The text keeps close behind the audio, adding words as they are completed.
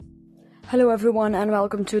Hello everyone and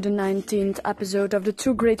welcome to the 19th episode of the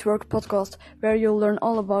Two Great Work podcast, where you'll learn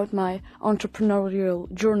all about my entrepreneurial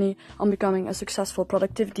journey on becoming a successful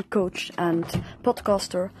productivity coach and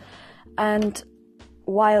podcaster. And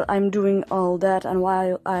while I'm doing all that and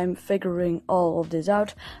while I'm figuring all of this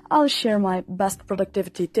out, I'll share my best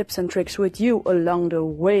productivity tips and tricks with you along the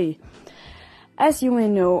way. As you may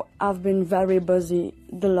know, I've been very busy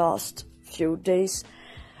the last few days.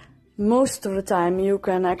 Most of the time you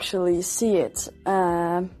can actually see it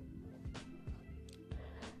at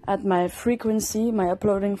my frequency, my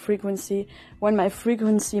uploading frequency. When my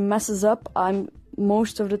frequency messes up, I'm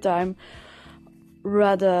most of the time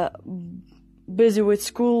rather busy with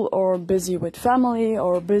school or busy with family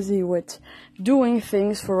or busy with doing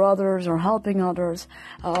things for others or helping others,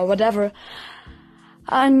 whatever.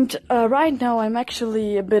 And right now I'm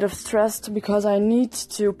actually a bit of stressed because I need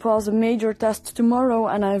to pass a major test tomorrow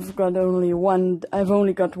and I've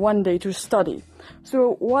only got one day to study.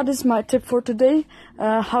 So what is my tip for today?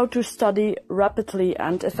 How to study rapidly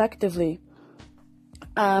and effectively.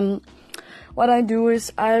 What I do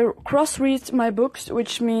is I cross-read my books,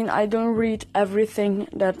 which means I don't read everything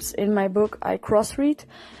that's in my book. I cross-read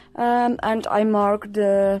and I mark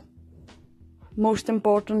the most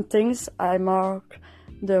important things. I mark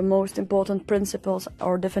the most important principles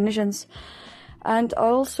or definitions. And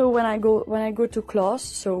also when I go to class,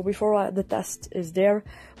 so before the test is there,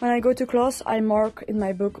 when I go to class I mark in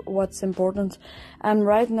my book what's important. And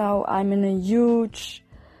right now I'm in a huge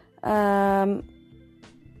time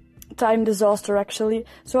disaster actually,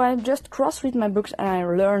 so I just cross-read my books and I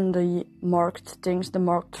learn the marked things, the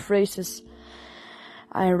marked phrases.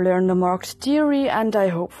 I learn the marked theory and I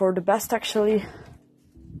hope for the best actually.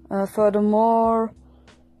 Furthermore,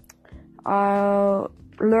 I'll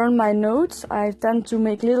learn my notes. I tend to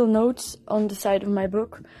make little notes on the side of my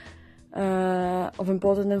book of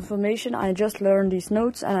important information. I just learn these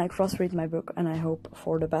notes and I cross-read my book and I hope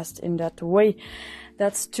for the best in that way.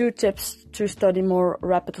 That's 2 tips to study more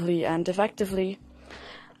rapidly and effectively.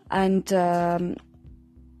 And I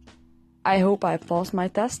hope I pass my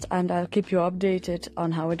test and I'll keep you updated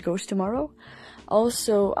on how it goes tomorrow.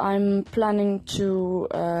 Also, I'm planning to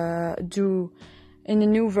do in the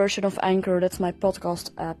new version of Anchor, that's my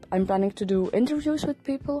podcast app, I'm planning to do interviews with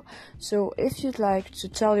people. So if you'd like to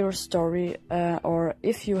tell your story or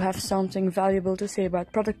if you have something valuable to say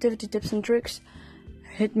about productivity tips and tricks,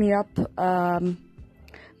 hit me up.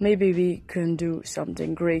 Maybe we can do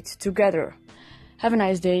something great together. Have a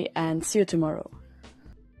nice day and see you tomorrow.